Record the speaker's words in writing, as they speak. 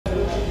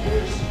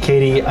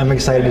Katie, I'm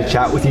excited to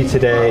chat with you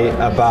today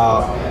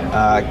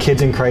about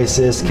Kids in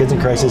Crisis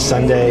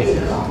Sunday.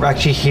 We're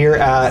actually here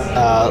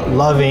at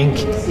Love Inc.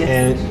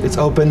 and it's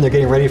open. They're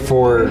getting ready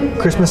for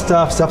Christmas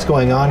stuff. Stuff's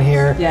going on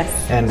here. Yes.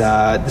 And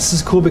this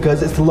is cool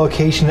because it's the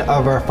location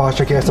of our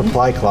foster care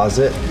supply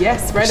closet.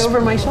 Yes, right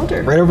over my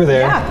shoulder. Right over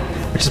there.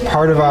 Yeah. Which is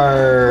part of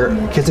our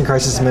Kids in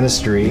Crisis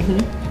ministry.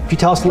 Could you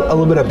tell us a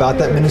little bit about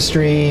that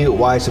ministry,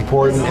 why it's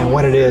important, and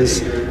what it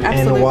is,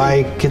 and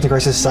why Kids in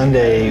Crisis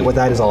Sunday, what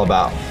that is all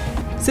about?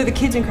 So the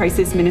Kids in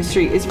Crisis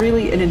ministry is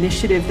really an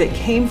initiative that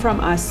came from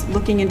us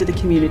looking into the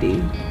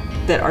community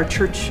that our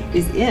church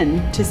is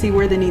in to see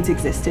where the needs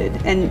existed,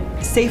 and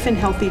safe and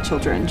healthy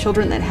children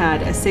that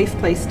had a safe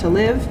place to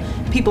live,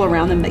 people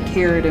around them that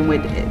cared and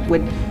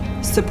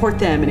would support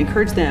them and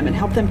encourage them and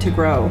help them to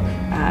grow.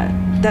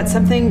 That's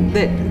something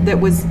that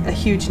was a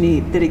huge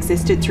need that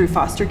existed through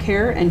foster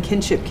care and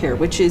kinship care,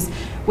 which is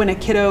when a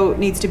kiddo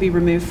needs to be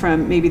removed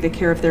from maybe the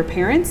care of their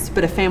parents,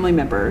 but a family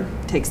member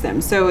takes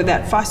them. So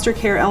that foster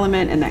care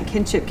element and that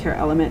kinship care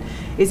element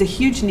is a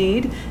huge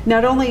need,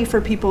 not only for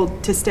people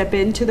to step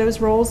into those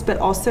roles, but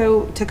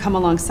also to come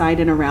alongside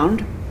and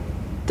around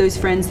those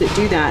friends that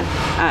do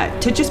that,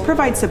 to just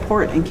provide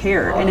support and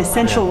care and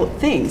essential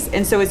things.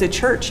 And so as a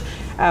church,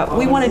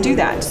 we want to do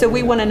that. So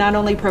we want to not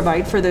only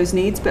provide for those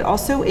needs, but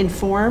also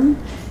inform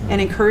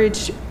and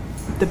encourage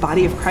the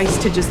body of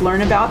Christ to just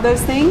learn about those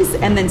things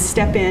and then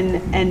step in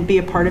and be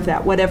a part of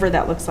that, whatever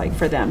that looks like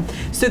for them.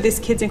 So this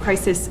Kids in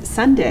Crisis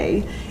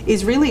Sunday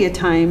is really a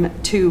time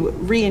to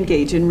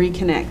re-engage and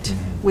reconnect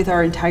with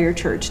our entire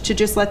church, to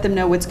just let them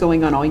know what's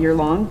going on all year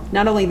long,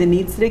 not only the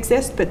needs that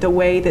exist, but the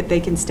way that they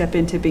can step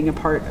into being a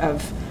part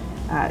of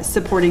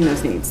supporting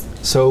those needs.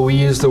 So we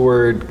use the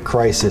word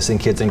crisis in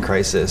Kids in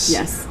Crisis.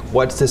 Yes.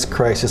 What's this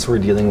crisis we're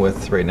dealing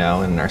with right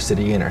now in our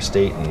city, in our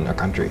state, and our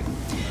country?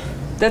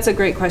 That's a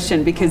great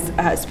question, because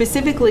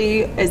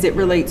specifically as it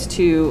relates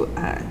to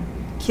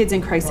Kids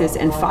in Crisis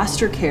and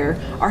foster care,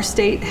 our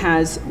state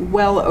has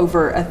well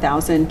over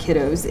 1,000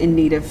 kiddos in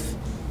need of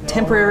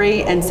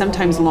temporary and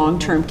sometimes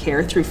long-term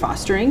care through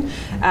fostering.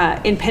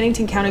 In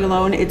Pennington County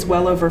alone, it's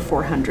well over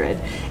 400.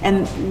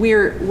 And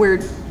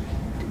we're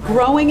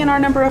growing in our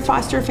number of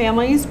foster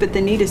families, but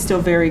the need is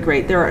still very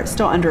great. There are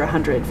still under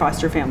 100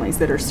 foster families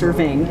that are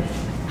serving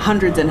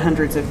hundreds and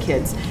hundreds of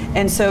kids.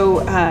 And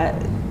so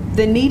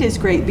the need is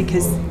great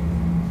because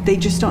they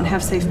just don't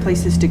have safe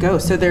places to go.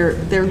 So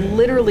they're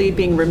literally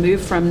being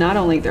removed from not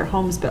only their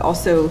homes, but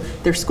also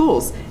their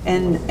schools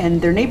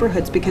and their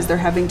neighborhoods, because they're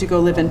having to go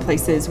live in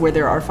places where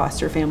there are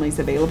foster families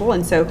available.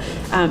 And so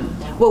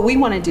what we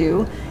want to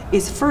do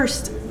is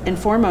first and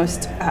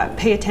foremost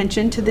pay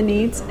attention to the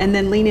needs, and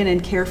then lean in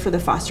and care for the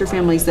foster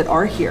families that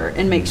are here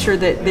and make sure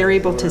that they're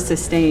able to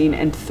sustain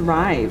and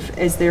thrive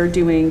as they're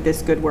doing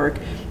this good work.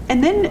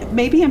 And then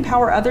maybe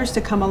empower others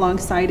to come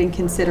alongside and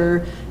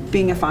consider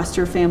being a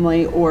foster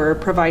family or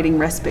providing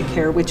respite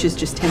care, which is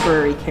just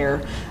temporary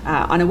care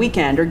on a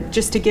weekend, or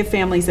just to give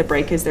families a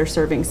break as they're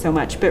serving so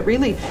much. But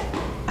really,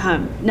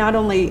 not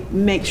only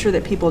make sure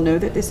that people know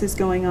that this is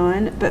going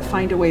on, but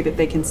find a way that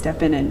they can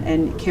step in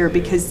and care,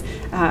 because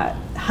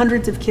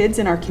hundreds of kids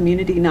in our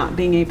community not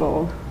being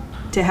able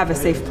to have a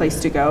safe place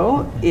to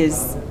go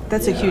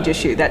that's a huge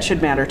issue. That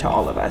should matter to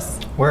all of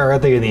us. Where are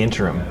they in the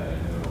interim?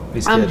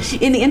 These kids?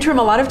 In the interim,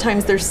 a lot of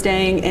times they're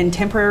staying in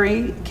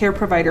temporary care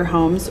provider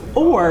homes,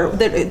 or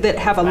that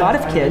have a lot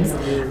of kids,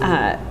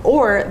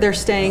 or they're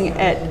staying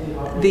at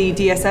the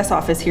DSS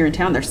office here in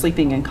town. They're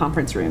sleeping in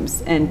conference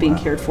rooms and being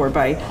cared for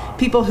by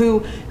people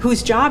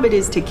whose job it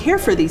is to care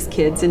for these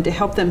kids and to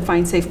help them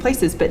find safe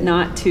places, but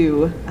not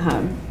to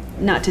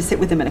sit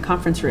with them in a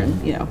conference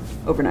room,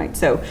 overnight.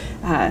 So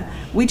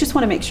we just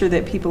want to make sure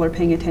that people are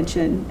paying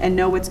attention and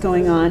know what's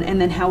going on, and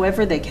then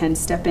however they can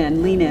step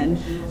in, lean in,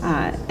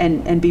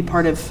 and be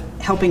part of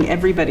helping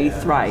everybody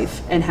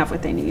thrive and have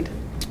what they need.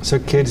 So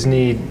kids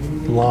need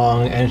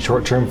long and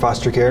short-term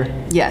foster care?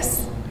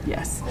 Yes.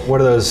 What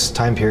do those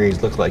time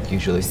periods look like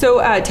usually? So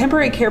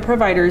temporary care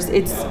providers,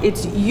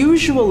 it's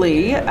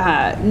usually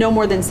no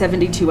more than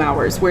 72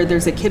 hours, where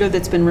there's a kiddo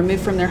that's been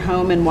removed from their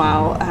home, and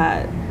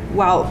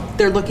while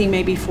they're looking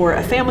maybe for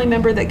a family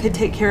member that could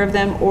take care of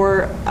them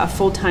or a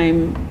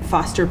full-time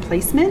foster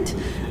placement,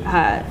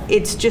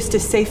 it's just a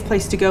safe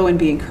place to go and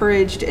be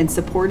encouraged and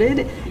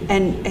supported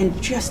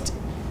and just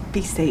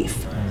be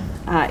safe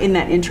in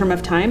that interim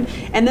of time.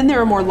 And then there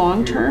are more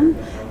long-term.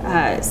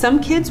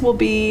 Some kids will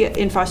be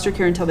in foster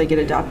care until they get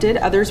adopted.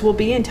 Others will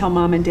be until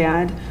mom and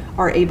dad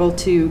are able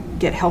to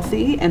get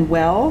healthy and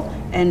well,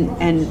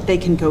 and they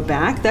can go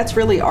back. That's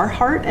really our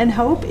heart and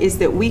hope, is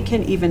that we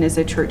can, even as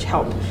a church,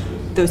 help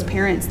those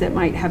parents that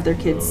might have their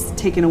kids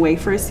taken away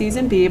for a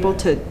season be able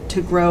to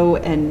grow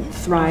and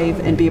thrive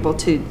and be able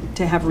to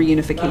have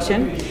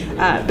reunification.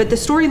 But the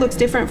story looks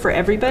different for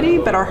everybody,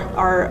 but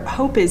our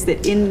hope is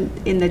that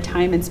in the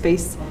time and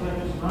space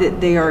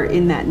that they are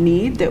in that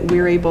need, that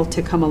we're able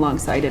to come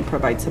alongside and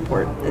provide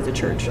support as a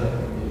church.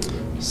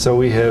 So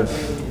we have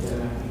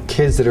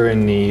kids that are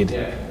in need.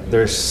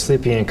 They're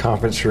sleeping in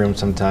conference rooms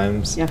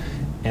sometimes. Yeah.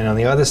 And on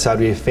the other side,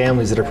 we have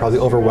families that are probably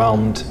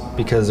overwhelmed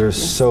because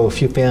there's so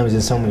few families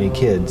and so many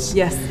kids.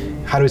 Yes.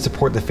 How do we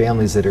support the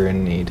families that are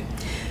in need?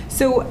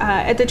 So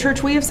at the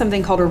church, we have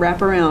something called a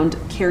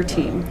wraparound care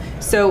team.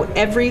 So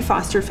every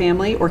foster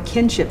family or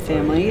kinship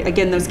family,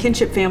 again, those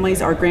kinship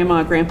families are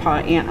grandma, grandpa,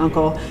 aunt,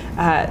 uncle,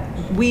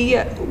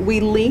 we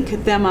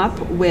link them up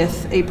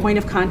with a point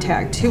of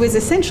contact who is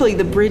essentially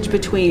the bridge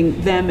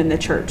between them and the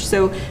church.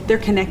 So they're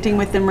connecting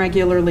with them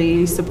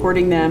regularly,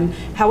 supporting them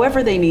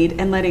however they need,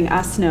 and letting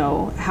us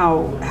know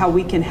how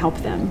we can help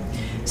them.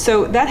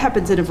 So that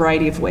happens in a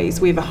variety of ways.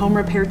 We have a home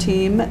repair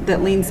team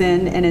that leans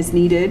in and, as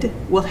needed,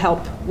 will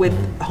help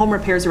with home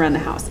repairs around the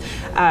house.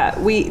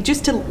 We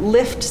just to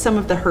lift some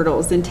of the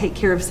hurdles and take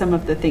care of some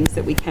of the things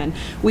that we can.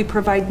 We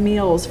provide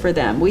meals for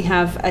them. We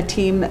have a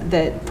team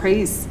that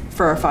prays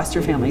for our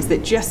foster families,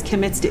 that just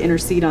commits to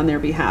intercede on their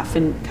behalf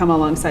and come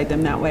alongside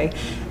them that way.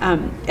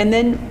 And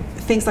then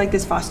things like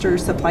this foster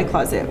supply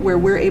closet, where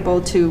we're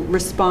able to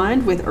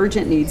respond with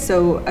urgent needs.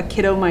 So a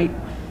kiddo might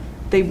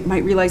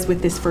realize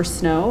with this first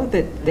snow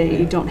that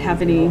they don't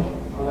have any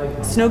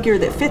snow gear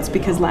that fits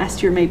because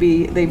last year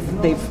maybe they've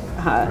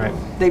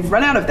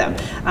run out of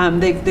them.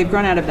 They've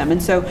grown out of them,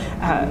 and so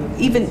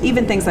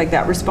even things like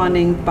that,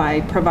 responding by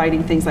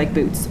providing things like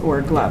boots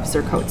or gloves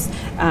or coats.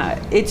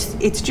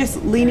 It's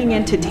just leaning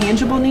into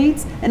tangible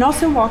needs and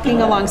also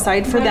walking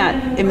alongside for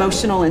that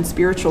emotional and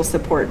spiritual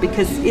support,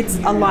 because it's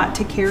a lot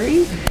to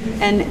carry,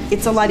 and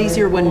it's a lot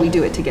easier when we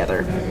do it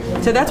together.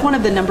 So that's one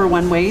of the number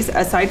one ways,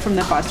 aside from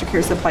the foster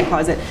care supply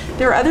closet.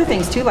 There are other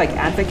things too, like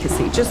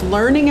advocacy, just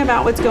learning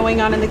about what's going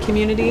on in the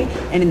community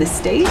and in the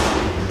state,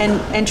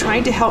 and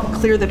trying to help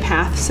clear the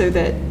path so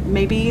that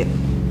maybe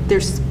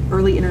there's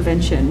early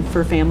intervention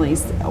for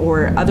families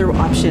or other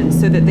options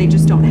so that they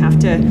just don't have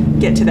to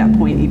get to that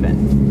point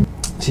even.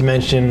 So you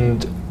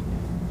mentioned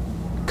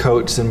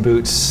coats and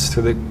boots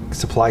through the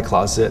supply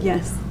closet.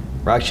 Yes.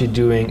 We're actually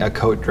doing a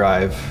coat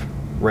drive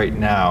right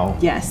now.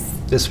 Yes.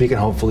 This week, and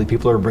hopefully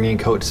people are bringing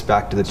coats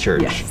back to the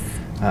church. Yes.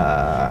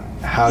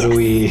 How do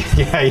we,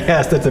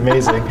 yes, that's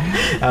amazing.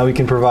 We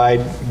can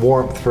provide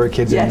warmth for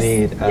kids in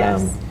need.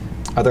 Yes.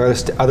 Are there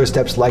other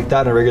steps like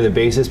that on a regular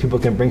basis people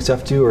can bring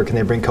stuff to, or can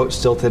they bring coats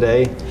still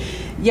today?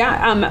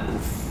 Yeah,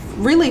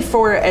 really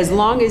for as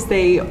long as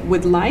they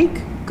would like.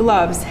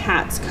 Gloves,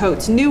 hats,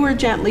 coats, new or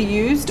gently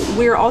used.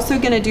 We're also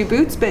going to do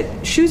boots,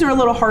 but shoes are a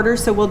little harder,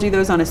 so we'll do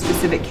those on a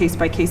specific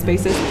case-by-case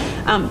basis.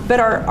 But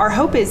our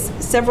hope is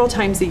several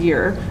times a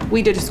year.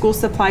 We did a school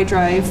supply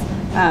drive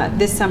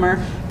this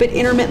summer, but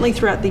intermittently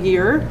throughout the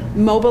year,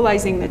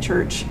 mobilizing the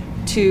church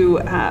to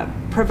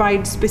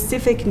provide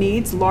specific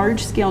needs,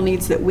 large-scale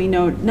needs that we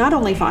know not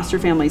only foster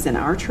families in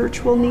our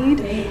church will need,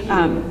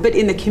 but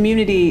in the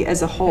community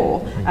as a whole.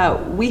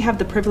 We have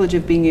the privilege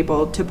of being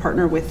able to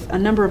partner with a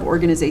number of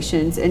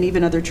organizations and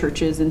even other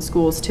churches and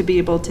schools to be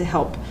able to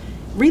help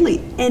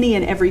really any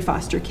and every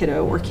foster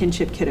kiddo or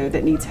kinship kiddo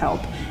that needs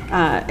help.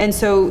 And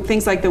so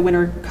things like the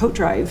winter coat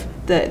drive,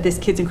 this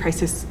Kids in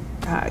Crisis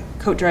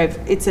coat drive,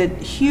 it's a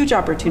huge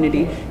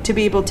opportunity to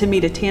be able to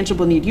meet a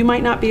tangible need. You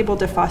might not be able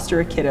to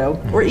foster a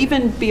kiddo or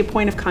even be a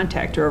point of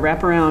contact or a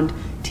wraparound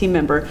team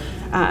member,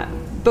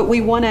 but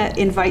we want to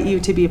invite you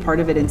to be a part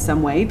of it in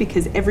some way,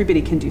 because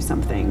everybody can do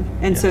something.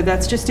 And so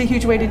that's just a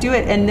huge way to do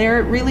it. And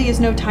there really is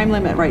no time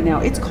limit right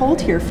now. It's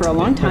cold here for a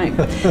long time.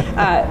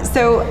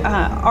 So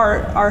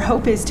our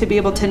hope is to be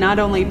able to not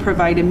only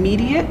provide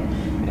immediate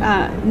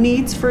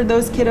needs for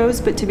those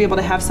kiddos, but to be able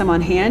to have some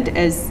on hand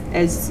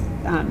as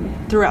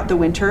throughout the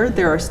winter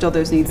there are still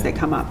those needs that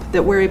come up,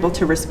 that we're able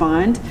to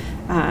respond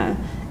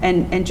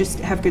and just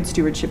have good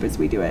stewardship as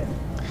we do it.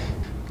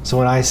 So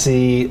when I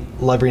see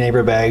Love Your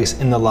Neighbor bags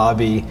in the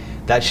lobby,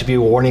 that should be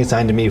a warning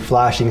sign to me,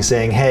 flashing,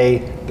 saying, hey,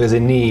 there's a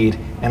need,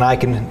 and I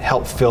can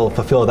help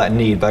fulfill that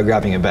need by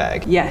grabbing a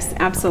bag. Yes,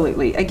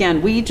 absolutely.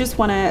 Again, we just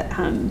want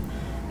to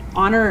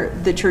honor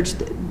the church.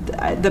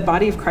 The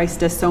body of Christ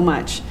does so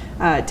much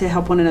to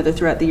help one another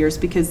throughout the years,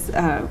 because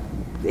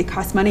it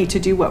costs money to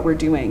do what we're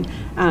doing.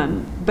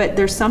 But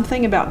there's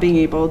something about being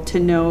able to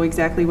know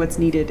exactly what's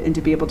needed and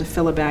to be able to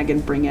fill a bag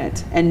and bring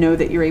it and know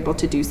that you're able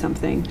to do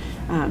something.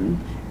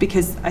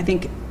 Because I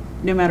think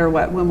no matter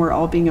what, when we're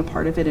all being a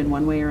part of it in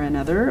one way or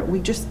another, we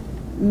just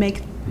make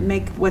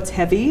what's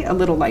heavy a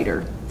little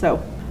lighter.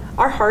 So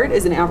our heart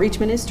as an outreach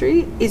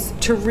ministry is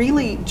to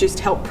really just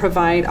help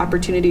provide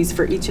opportunities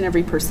for each and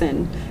every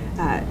person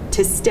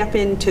to step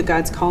into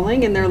God's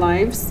calling in their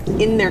lives,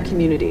 in their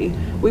community.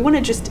 We want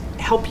to just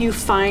help you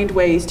find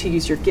ways to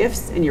use your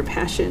gifts and your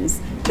passions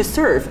to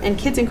serve, and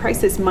Kids in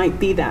Crisis might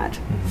be that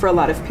for a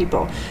lot of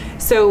people.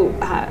 So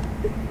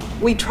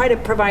we try to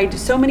provide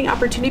so many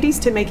opportunities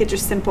to make it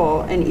just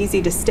simple and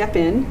easy to step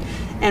in,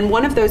 and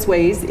one of those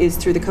ways is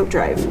through the coat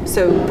drive.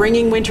 So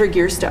bringing winter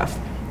gear stuff.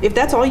 If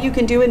that's all you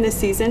can do in this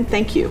season,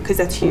 thank you, because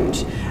that's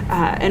huge,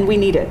 and we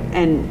need it,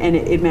 and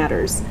it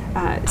matters.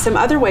 Some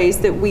other ways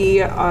that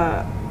we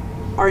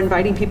are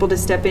inviting people to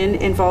step in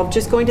involve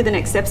just going to the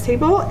Next Steps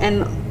table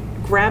and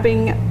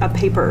grabbing a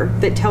paper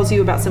that tells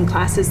you about some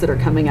classes that are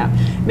coming up.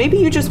 Maybe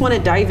you just want to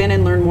dive in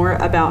and learn more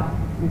about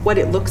what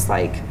it looks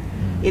like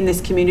in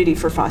this community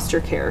for foster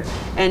care.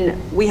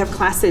 And we have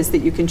classes that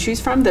you can choose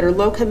from that are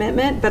low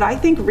commitment, but I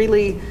think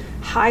really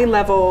high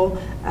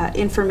level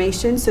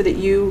information so that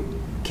you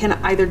can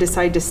either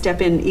decide to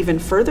step in even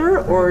further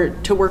or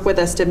to work with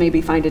us to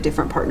maybe find a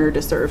different partner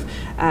to serve.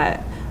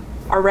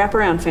 Our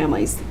wraparound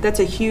families, that's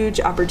a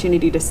huge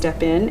opportunity to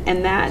step in,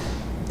 and that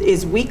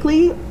is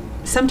weekly,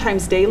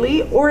 sometimes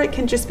daily, or it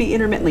can just be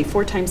intermittently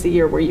 4 times a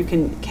year where you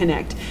can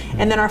connect.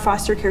 And then our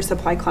foster care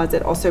supply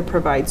closet also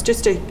provides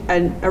just a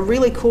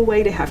really cool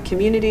way to have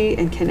community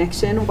and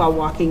connection while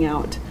walking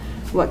out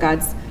what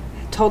God's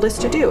told us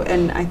to do,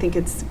 and I think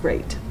it's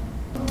great.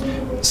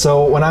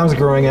 So when I was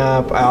growing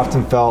up, I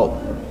often felt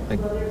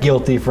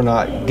guilty for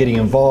not getting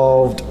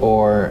involved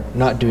or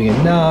not doing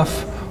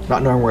enough,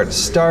 not knowing where to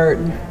start,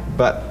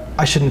 but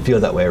I shouldn't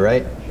feel that way,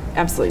 right?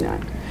 Absolutely not.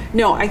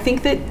 No, I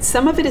think that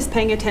some of it is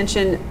paying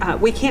attention.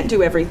 We can't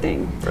do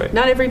everything. Right.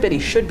 Not everybody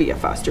should be a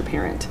foster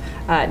parent.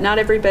 Not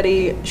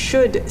everybody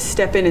should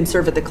step in and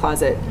serve at the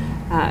closet.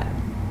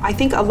 I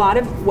think a lot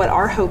of what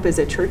our hope as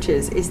a church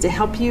is to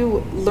help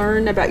you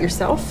learn about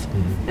yourself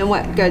and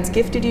what God's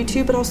gifted you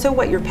to, but also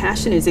what your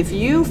passion is. If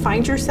you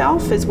find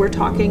yourself, as we're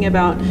talking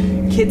about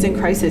kids in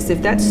crisis,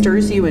 if that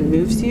stirs you and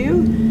moves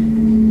you,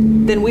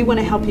 then we want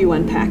to help you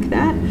unpack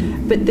that.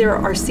 But there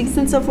are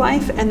seasons of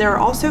life, and there are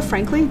also,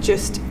 frankly,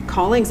 just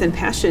callings and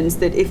passions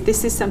that if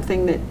this is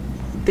something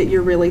that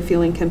you're really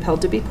feeling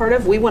compelled to be part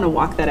of, we want to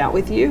walk that out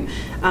with you.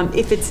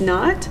 If it's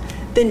not,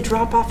 then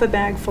drop off a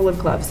bag full of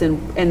gloves,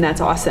 and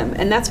that's awesome.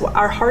 And that's what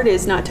our heart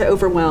is, not to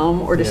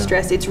overwhelm or to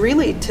stress. It's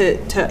really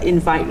to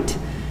invite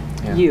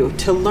you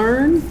to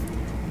learn,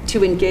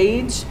 to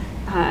engage,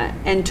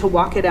 and to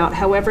walk it out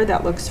however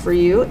that looks for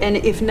you. And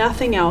if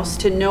nothing else,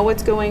 to know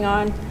what's going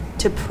on,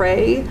 to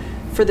pray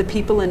for the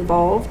people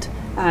involved,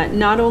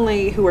 not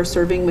only who are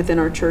serving within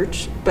our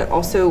church, but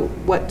also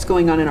what's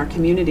going on in our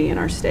community, in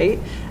our state.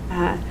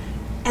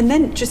 And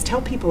then just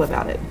tell people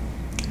about it.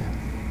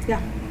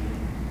 Yeah.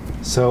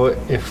 So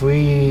if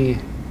we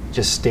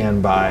just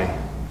stand by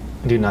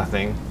and do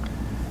nothing,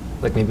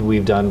 like maybe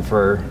we've done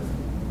for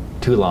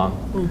too long,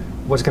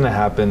 what's going to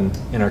happen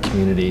in our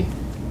community?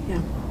 Yeah.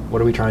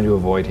 What are we trying to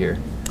avoid here?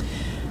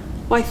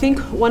 Well, I think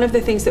one of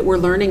the things that we're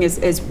learning is,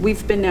 as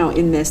we've been now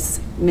in this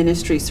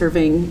ministry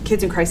serving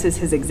kids in crisis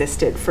has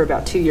existed for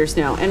about 2 years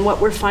now. And what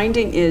we're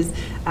finding is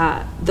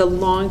the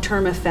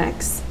long-term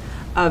effects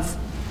of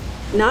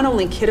not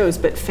only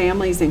kiddos, but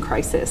families in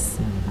crisis,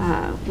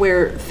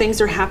 where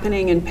things are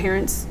happening and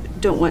parents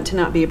don't want to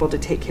not be able to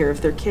take care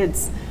of their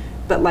kids.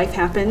 But life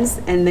happens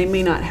and they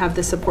may not have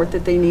the support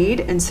that they need.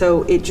 And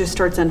so it just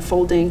starts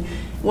unfolding.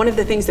 One of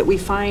the things that we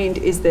find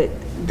is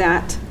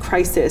that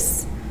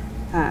crisis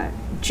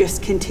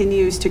just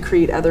continues to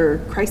create other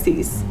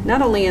crises,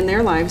 not only in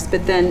their lives,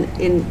 but then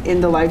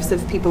in the lives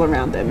of people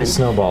around them. It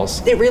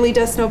snowballs. It really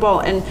does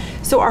snowball. And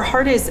so our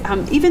heart is,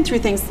 even through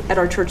things at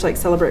our church like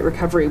Celebrate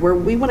Recovery, where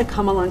we want to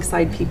come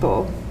alongside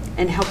people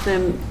and help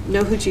them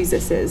know who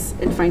Jesus is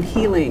and find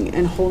healing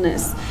and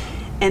wholeness.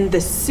 And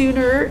the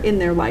sooner in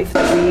their life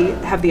that we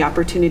have the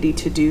opportunity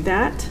to do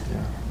that,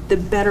 the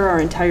better our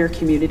entire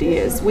community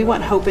is. We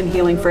want hope and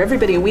healing for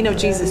everybody, and we know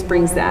Jesus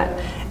brings that.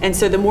 And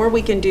so the more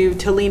we can do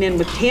to lean in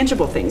with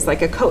tangible things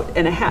like a coat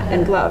and a hat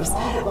and gloves,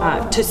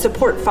 to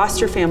support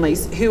foster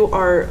families who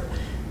are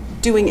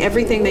doing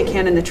everything they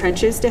can in the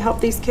trenches to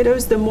help these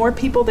kiddos, the more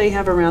people they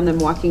have around them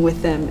walking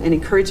with them and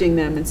encouraging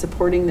them and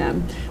supporting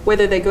them,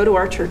 whether they go to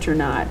our church or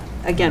not.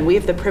 Again, we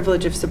have the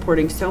privilege of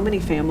supporting so many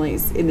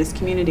families in this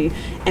community,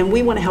 and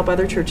we want to help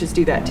other churches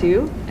do that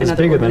too. And it's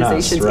other bigger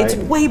organizations. than us,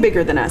 right? It's way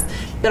bigger than us.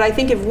 But I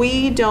think if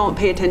we don't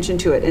pay attention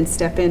to it and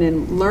step in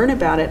and learn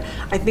about it,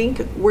 I think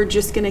we're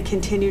just going to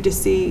continue to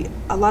see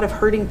a lot of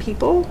hurting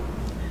people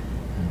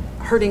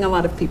hurting a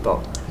lot of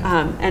people.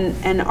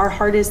 And our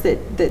heart is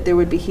that there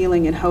would be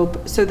healing and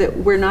hope, so that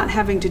we're not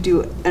having to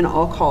do an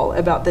all call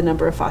about the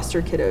number of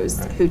foster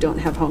kiddos who don't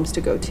have homes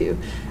to go to.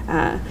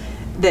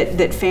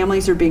 That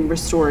families are being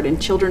restored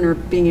and children are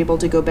being able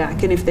to go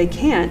back. And if they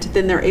can't,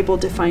 then they're able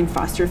to find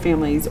foster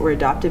families or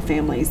adoptive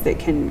families that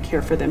can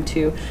care for them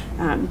too.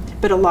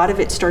 But a lot of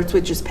it starts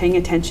with just paying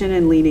attention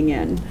and leaning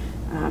in.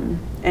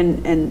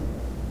 And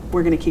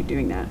we're going to keep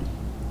doing that.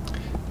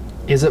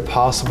 Is it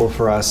possible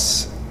for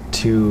us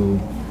to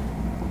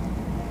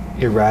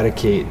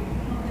eradicate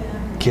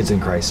kids in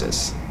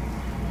crisis?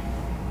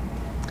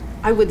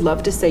 I would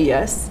love to say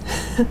yes.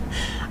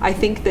 I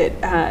think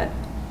that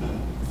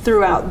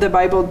throughout the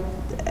Bible,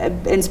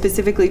 and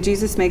specifically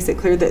Jesus makes it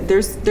clear that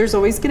there's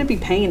always going to be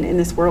pain in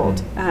this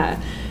world.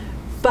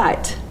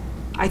 But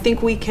I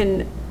think we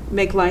can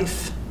make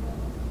life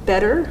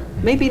better,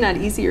 maybe not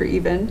easier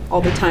even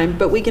all the time,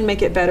 but we can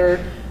make it better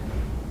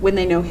when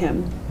they know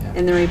Him.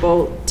 And they're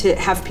able to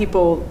have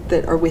people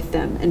that are with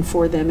them and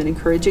for them and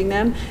encouraging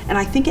them. And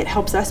I think it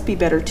helps us be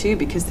better too,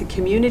 because the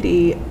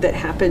community that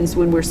happens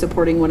when we're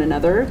supporting one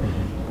another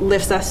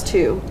lifts us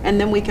too. And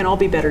then we can all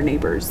be better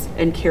neighbors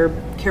and care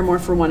more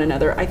for one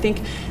another. I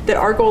think that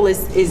our goal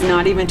is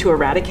not even to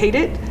eradicate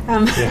it.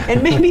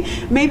 And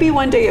maybe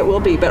one day it will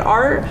be, but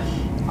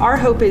our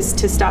hope is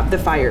to stop the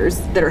fires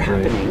that are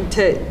happening,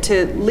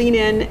 to lean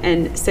in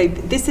and say,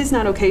 this is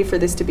not okay for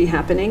this to be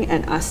happening,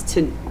 and us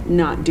to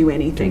not do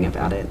anything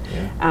about it.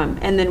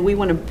 And then we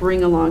want to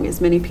bring along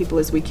as many people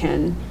as we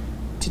can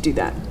to do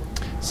that.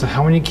 So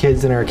how many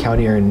kids in our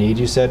county are in need?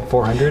 You said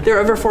 400? There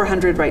are over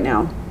 400 right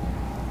now.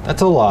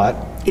 That's a lot.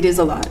 It is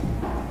a lot.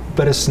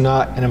 But it's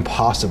not an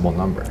impossible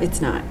number.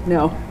 It's not,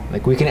 no.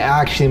 Like, we can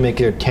actually make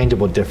a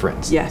tangible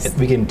difference. Yes.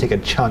 We can take a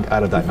chunk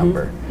out of that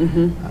number.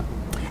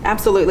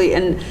 Absolutely,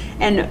 and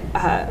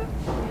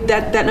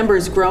that number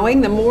is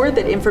growing the more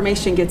that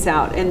information gets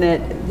out, and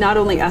that not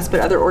only us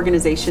but other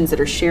organizations that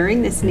are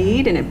sharing this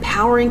need and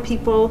empowering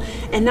people,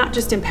 and not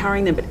just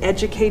empowering them but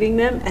educating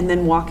them and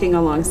then walking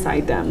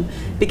alongside them,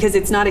 because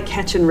it's not a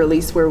catch and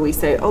release where we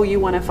say, oh, you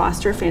want to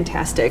foster,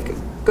 fantastic,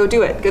 go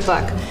do it, good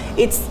luck.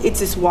 It's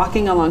just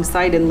walking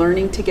alongside and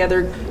learning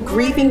together,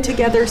 grieving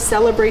together,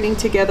 celebrating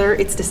together.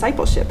 It's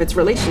discipleship, it's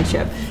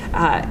relationship.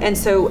 And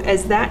so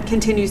as that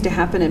continues to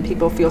happen and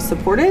people feel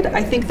supported,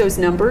 I think those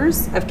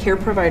numbers of care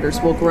providers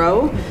will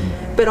grow.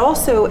 But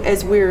also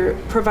as we're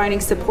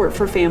providing support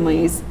for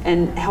families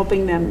and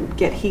helping them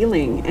get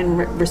healing and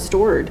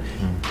restored,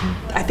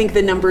 I think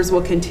the numbers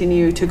will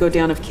continue to go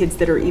down of kids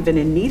that are even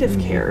in need of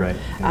care.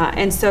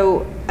 And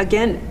so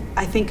again,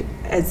 I think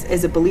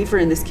as a believer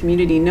in this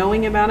community,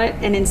 knowing about it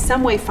and in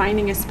some way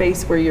finding a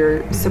space where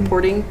you're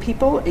supporting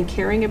people and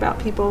caring about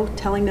people,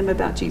 telling them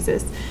about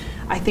Jesus,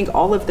 I think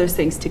all of those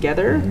things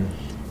together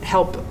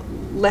help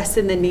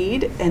lessen the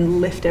need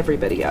and lift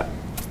everybody up.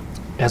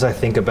 As I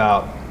think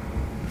about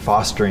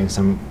fostering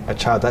a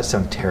child, that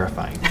sounds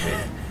terrifying to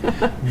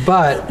me.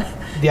 But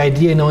the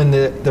idea, knowing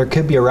that there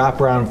could be a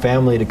wraparound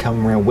family to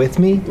come around with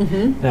me,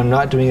 and I'm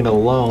not doing it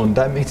alone,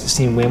 that makes it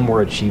seem way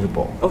more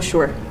achievable. Oh,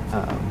 sure.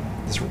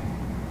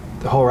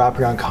 The whole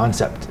wraparound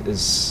concept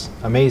is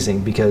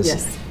amazing, because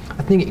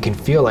I think it can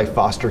feel like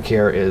foster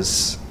care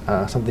is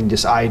something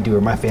just I do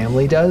or my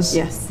family does.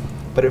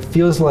 But it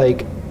feels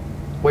like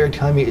what you're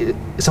telling me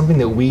is something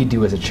that we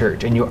do as a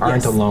church, and you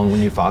aren't alone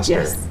when you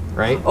foster,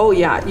 right? Oh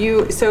yeah,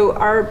 so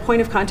our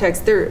point of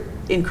contacts, they're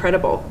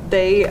incredible.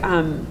 They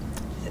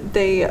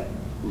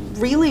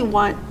really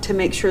want to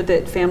make sure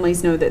that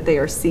families know that they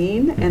are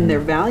seen and they're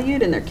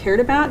valued and they're cared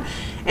about.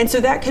 And so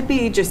that could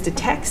be just a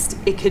text,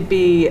 it could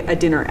be a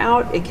dinner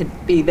out, it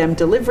could be them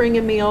delivering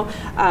a meal.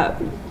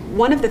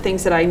 One of the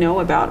things that I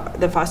know about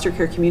the foster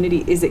care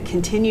community is it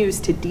continues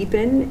to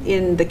deepen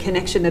in the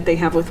connection that they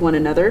have with one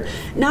another,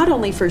 not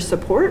only for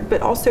support,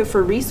 but also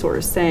for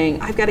resource,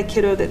 saying, I've got a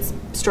kiddo that's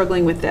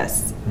struggling with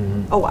this.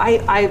 Oh,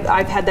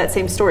 I've had that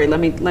same story. Let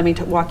me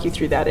walk you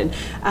through that. And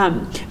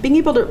being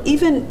able to,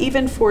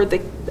 even for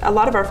a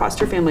lot of our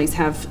foster families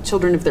have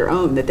children of their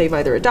own that they've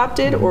either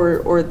adopted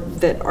or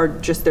that are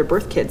just their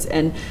birth kids.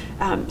 And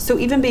so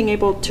even being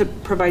able to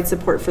provide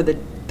support for the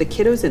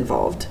kiddos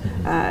involved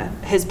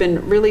has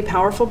been really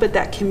powerful, but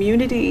that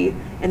community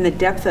and the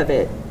depth of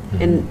it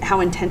and how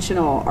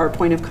intentional our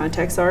point of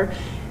contacts are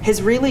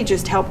has really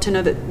just helped to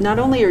know that not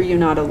only are you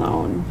not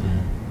alone,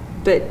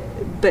 but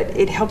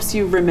it helps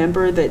you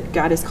remember that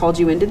God has called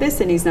you into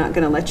this and he's not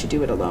going to let you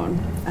do it alone.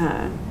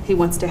 He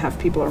wants to have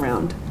people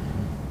around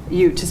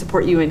you to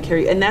support you and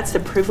carry you, and that's the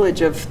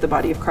privilege of the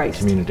body of Christ.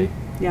 Community.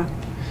 Yeah.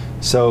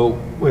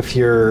 So if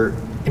you're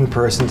in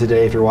person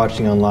today, if you're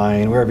watching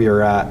online, wherever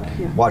you're at,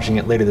 watching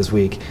it later this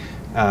week,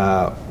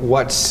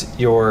 what's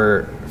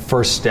your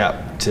first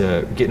step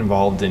to get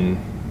involved in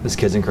this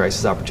Kids in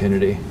Crisis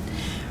opportunity?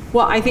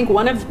 Well, I think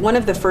one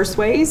of the first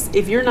ways,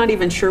 if you're not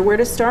even sure where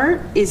to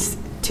start, is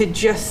to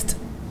just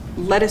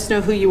let us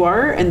know who you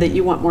are and that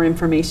you want more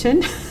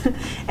information.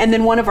 And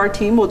then one of our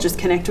team will just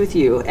connect with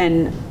you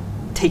and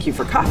take you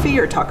for coffee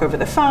or talk over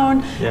the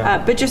phone,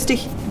 but just to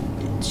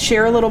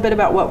share a little bit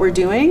about what we're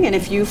doing. And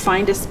if you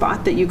find a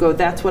spot that you go,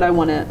 that's what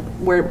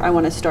where I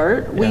want to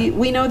start,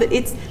 we know that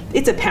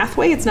it's a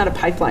pathway, it's not a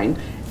pipeline.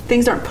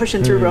 Things aren't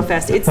pushing through real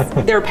fast.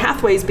 There are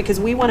pathways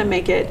because we want to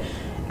make it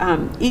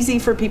easy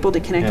for people to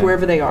connect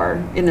wherever they are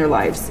in their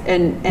lives.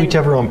 And we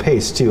have our own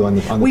pace too on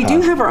the we path.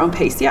 do have our own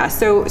pace, yeah.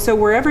 So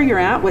wherever you're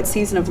at, what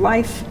season of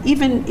life,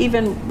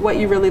 even what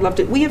you really loved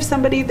it. We have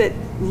somebody that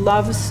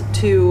loves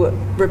to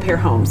repair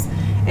homes,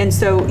 and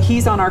so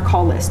he's on our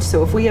call list.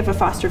 So if we have a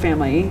foster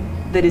family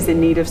that is in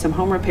need of some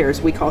home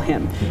repairs, we call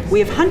him. We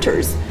have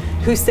hunters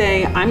who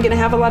say, I'm going to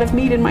have a lot of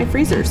meat in my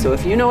freezer, so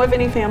if you know of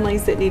any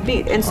families that need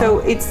meat. And so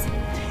it's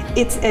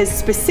as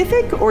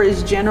specific or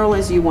as general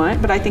as you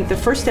want, but I think the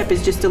first step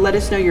is just to let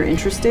us know you're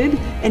interested.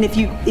 And if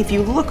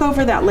you look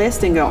over that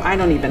list and go, I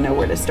don't even know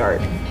where to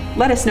start,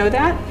 let us know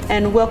that,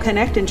 and we'll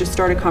connect and just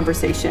start a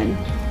conversation.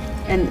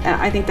 And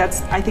I think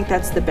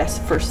that's the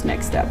best first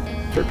next step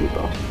for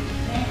people.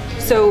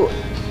 So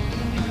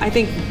I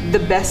think the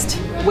best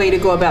way to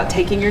go about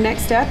taking your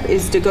next step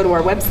is to go to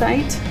our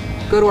website,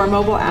 go to our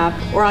mobile app,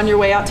 or on your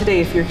way out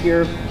today, if you're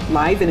here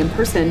live and in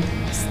person,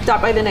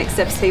 stop by the Next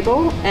Steps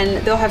table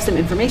and they'll have some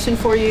information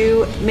for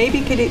you.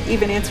 Maybe could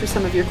even answer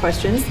some of your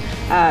questions,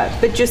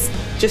 but just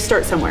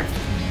start somewhere.